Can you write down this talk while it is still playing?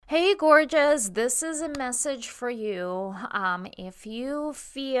Hey, gorgeous, this is a message for you. If you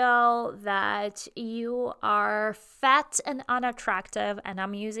feel that you are fat and unattractive, and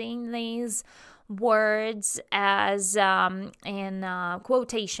I'm using these words as in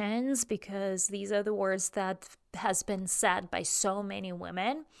quotations because these are the words that has been said by so many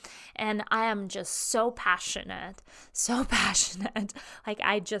women, and I am just so passionate. Like,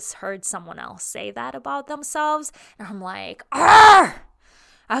 I just heard someone else say that about themselves, and I'm like, Arr!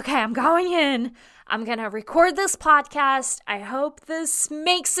 Okay, I'm going in. I'm going to record this podcast. I hope this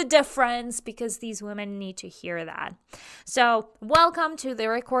makes a difference because these women need to hear that. So, welcome to the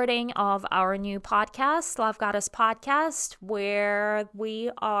recording of our new podcast, Love Goddess Podcast, where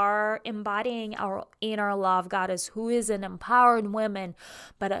we are embodying our inner love goddess who is an empowered woman,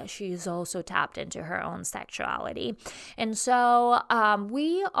 but she is also tapped into her own sexuality. And so,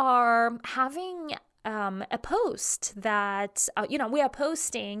 we are having a post that we are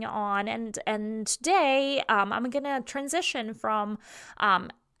posting on, and today I'm gonna transition from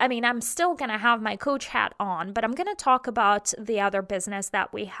I'm still going to have my coach hat on, but I'm going to talk about the other business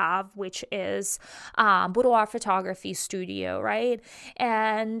that we have, which is boudoir photography studio, right?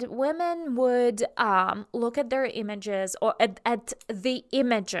 And women would look at their images or at the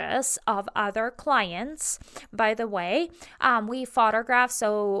images of other clients. By the way, we photograph,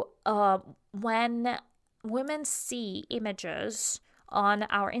 so when women see images on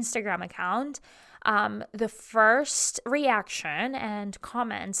our Instagram account, the first reaction and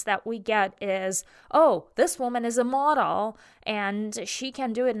comments that we get is, oh, this woman is a model and she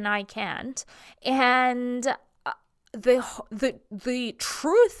can do it and I can't. And the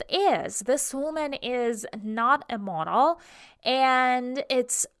truth is, this woman is not a model, and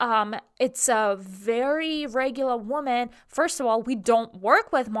it's a very regular woman. First of all, we don't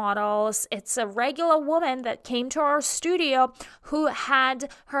work with models. It's a regular woman that came to our studio who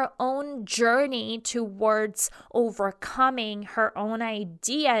had her own journey towards overcoming her own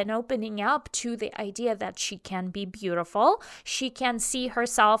idea and opening up to the idea that she can be beautiful. She can see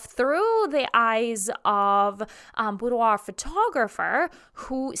herself through the eyes of boudoir photographer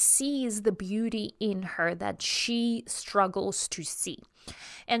who sees the beauty in her that she struggles to see.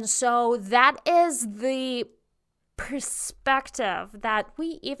 And so that is the perspective that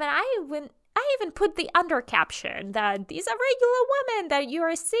I even put the under caption that these are regular women that you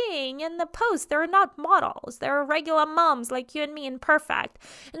are seeing in the post. They're not models. They're regular moms like you and me, imperfect.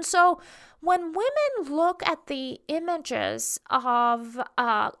 And so when women look at the images of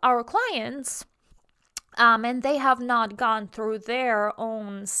our clients, and they have not gone through their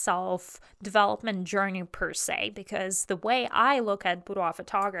own self-development journey per se, because the way I look at boudoir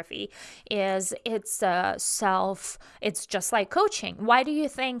photography is it's just like coaching. Why do you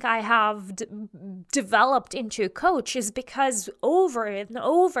think I have developed into a coach? Is because over and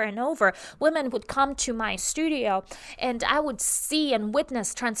over and over, women would come to my studio and I would see and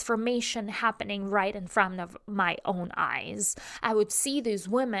witness transformation happening right in front of my own eyes. I would see these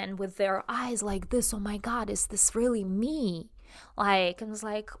women with their eyes like this, oh my God, is this really me? And it's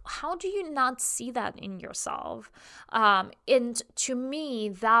like, how do you not see that in yourself? And to me,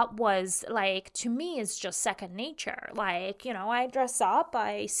 that was it's just second nature. I dress up,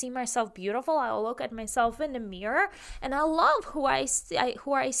 I see myself beautiful, I look at myself in the mirror, and I love who I see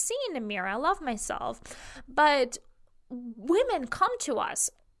in the mirror. I love myself. But women come to us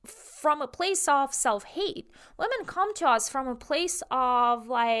from a place of self-hate. Women come to us from a place of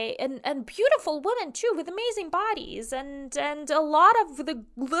and beautiful women too, with amazing bodies, and a lot of the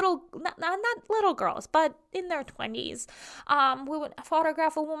not little girls, but in their 20s. We would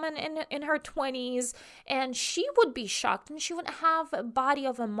photograph a woman in her 20s, and she would be shocked, and she would have a body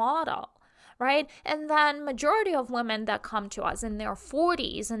of a model. Right? And then majority of women that come to us in their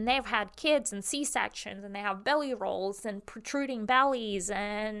 40s, and they've had kids and C-sections, and they have belly rolls and protruding bellies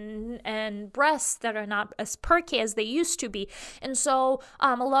and breasts that are not as perky as they used to be. And so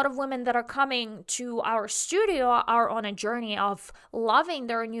a lot of women that are coming to our studio are on a journey of loving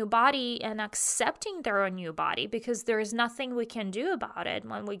their new body and accepting their new body, because there is nothing we can do about it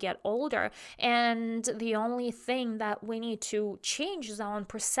when we get older. And the only thing that we need to change is our own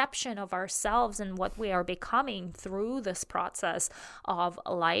perception of ourselves and what we are becoming through this process of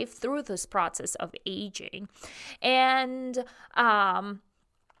life, through this process of aging. And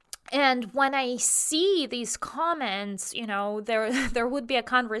when I see these comments, there would be a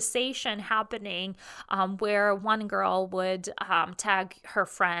conversation happening where one girl would tag her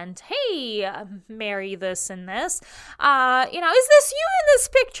friend, hey, Mary, this and this. Is this you in this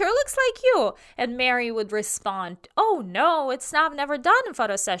picture? Looks like you. And Mary would respond, oh, no, I've never done a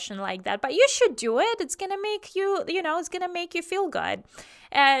photo session like that, but you should do it. It's going to make you, it's going to make you feel good.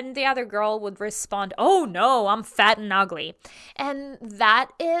 And the other girl would respond, oh no, I'm fat and ugly. And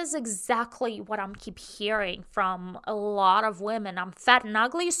that is exactly what I'm keep hearing from a lot of women. I'm fat and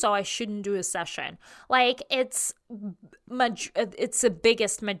ugly, so I shouldn't do a session. Like it's the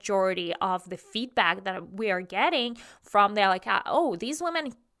biggest majority of the feedback that we are getting from they're like, oh, these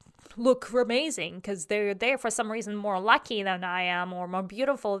women look amazing because they're for some reason more lucky than I am or more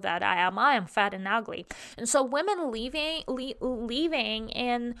beautiful than I am. I am fat and ugly. And so women leaving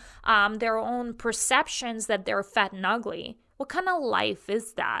in their own perceptions that they're fat and ugly. What kind of life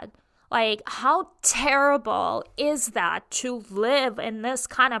is that? Like, how terrible is that to live in this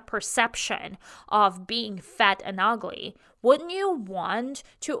kind of perception of being fat and ugly? Wouldn't you want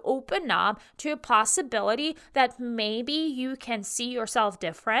to open up to a possibility that maybe you can see yourself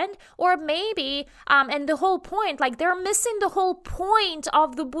different? Or maybe, and the whole point, like they're missing the whole point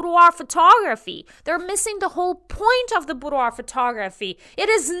of the boudoir photography. They're missing the whole point of the boudoir photography. It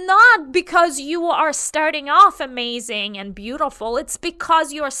is not because you are starting off amazing and beautiful. It's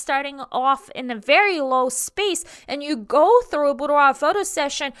because you are starting off in a very low space and you go through a boudoir photo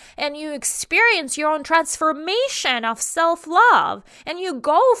session and you experience your own transformation of self-love, and you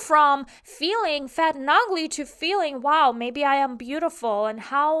go from feeling fat and ugly to feeling, wow, maybe I am beautiful, and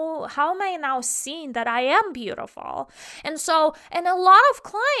how am I now seeing that I am beautiful? And so, and a lot of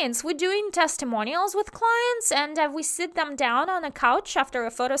clients, we're doing testimonials with clients, and we sit them down on a couch after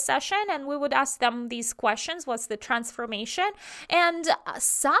a photo session, and we would ask them these questions: what's the transformation? And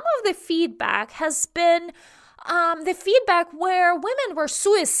some of the feedback has been the feedback where women were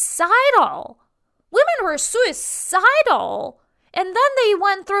suicidal. Women were suicidal. And then they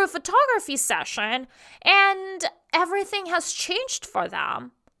went through a photography session and everything has changed for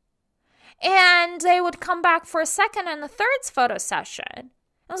them. And they would come back for a second and a third photo session.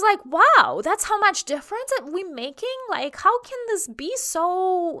 I was like, wow, that's how much difference that we're making? Like, how can this be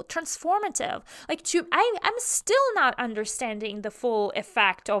so transformative? Like, I'm still not understanding the full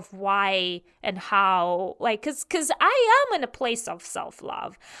effect of why and how, like, because I am in a place of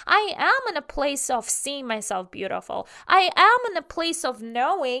self-love. I am in a place of seeing myself beautiful. I am in a place of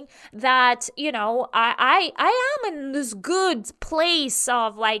knowing that, you know, I am in this good place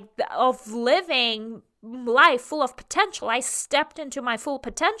of, like, of living life full of potential. I stepped into my full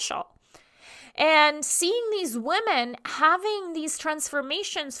potential. And seeing these women having these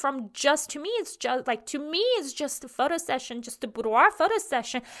transformations from to me, it's just a photo session, just a boudoir photo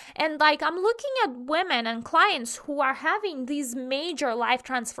session. And like, I'm looking at women and clients who are having these major life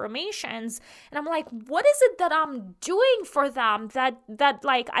transformations. And I'm like, what is it that I'm doing for them that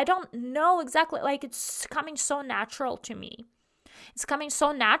like, I don't know exactly, like, it's coming so natural to me. It's coming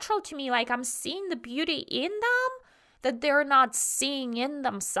so natural to me, like I'm seeing the beauty in them that they're not seeing in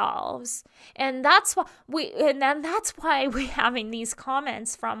themselves. And that's why we're having these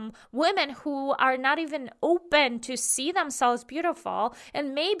comments from women who are not even open to see themselves beautiful.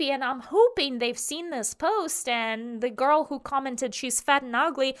 And I'm hoping they've seen this post, and the girl who commented she's fat and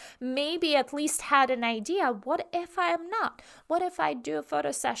ugly maybe at least had an idea. What if I am not? What if I do a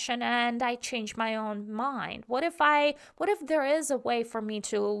photo session and I change my own mind? What if there is a way for me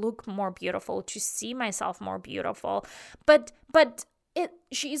to look more beautiful, to see myself more beautiful? But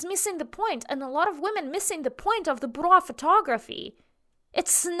she's missing the point, and a lot of women missing the point of the boudoir photography.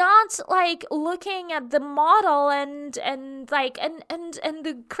 It's not like looking at the model and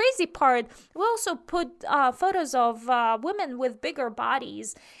the crazy part. We also put photos of women with bigger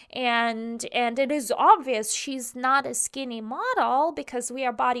bodies, and it is obvious she's not a skinny model because we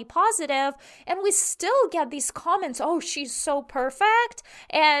are body positive, and we still get these comments, oh, she's so perfect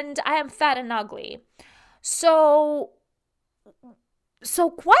and I am fat and ugly. So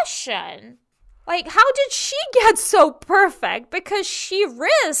question, like, how did she get so perfect? Because she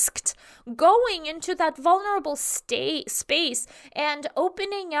risked going into that vulnerable space and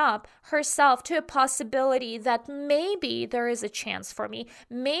opening up herself to a possibility that maybe there is a chance for me.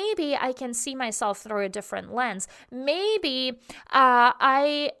 Maybe I can see myself through a different lens. Maybe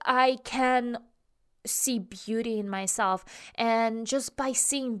I can see beauty in myself. And just by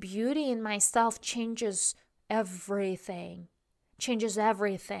seeing beauty in myself changes everything,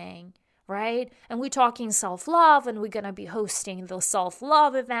 right? And we're talking self-love, and we're going to be hosting the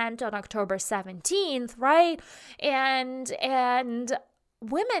self-love event on October 17th, right? And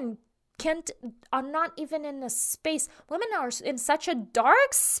women are not even in a space. Women are in such a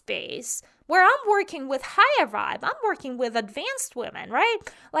dark space where I'm working with higher vibe. I'm working with advanced women, right?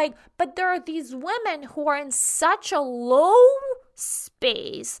 Like, but there are these women who are in such a low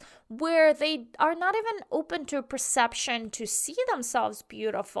space where they are not even open to perception to see themselves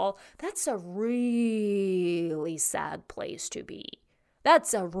beautiful. That's a really sad place to be.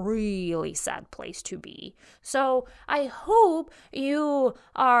 That's a really sad place to be. So I hope you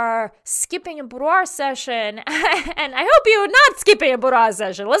are skipping a boudoir session, and I hope you're not skipping a boudoir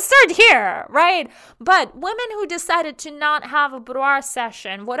session. Let's start here, right? But women who decided to not have a boudoir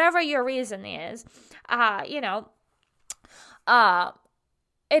session, whatever your reason is,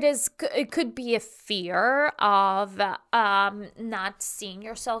 it could be a fear of not seeing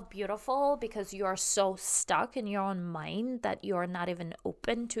yourself beautiful because you're so stuck in your own mind that you're not even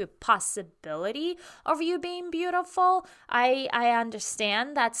open to a possibility of you being beautiful. I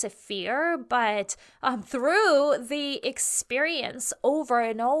understand that's a fear, but through the experience over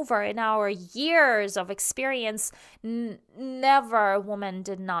and over in our years of experience, never a woman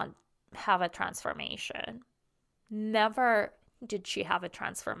did not have a transformation. Never did she have a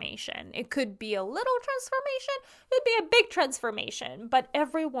transformation. It could be a little transformation, it could be a big transformation, but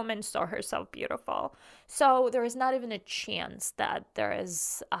every woman saw herself beautiful. So there is not even a chance that there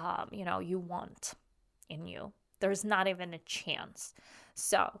is, you want in you. There's not even a chance.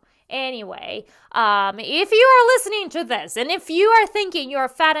 So anyway, if you are listening to this and if you are thinking you're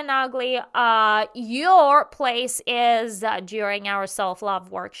fat and ugly, your place is during our self-love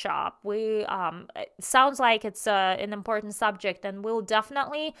workshop. It sounds like it's an important subject, and we'll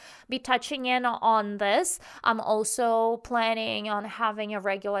definitely be touching in on this. I'm also planning on having a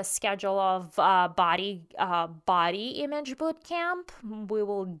regular schedule of body image boot camp. We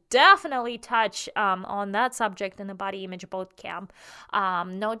will definitely touch on that subject in the body image boot camp.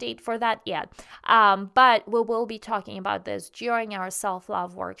 No date for that yet, but we will be talking about this during our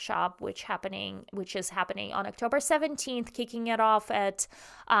self-love workshop, which is happening on October 17th, kicking it off at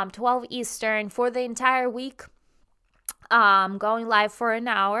 12 Eastern for the entire week. Going live for an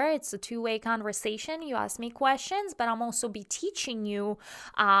hour. It's a two-way conversation. You ask me questions, but I'm also be teaching you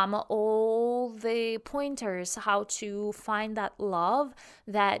all the pointers how to find that love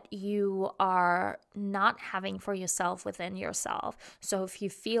that you are not having for yourself within yourself. So if you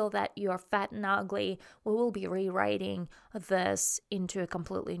feel that you're fat and ugly, we will be rewriting this into a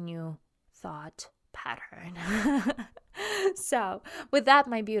completely new thought pattern. So with that,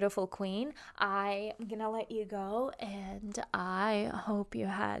 my beautiful queen, I'm gonna let you go, and I hope you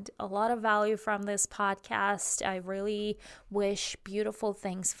had a lot of value from this podcast. I really wish beautiful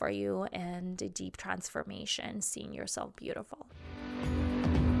things for you and a deep transformation, seeing yourself beautiful.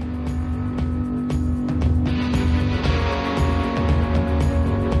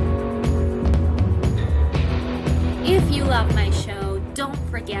 If you love my show, don't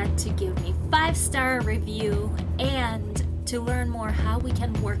forget to give me 5-star review, and to learn more how we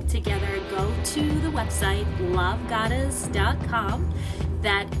can work together, go to the website lovegoddess.com.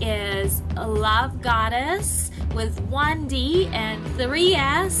 That is Love Goddess with 1D and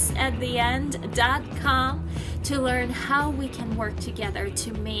 3S at the end.com to learn how we can work together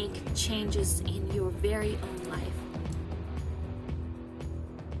to make changes in your very own life.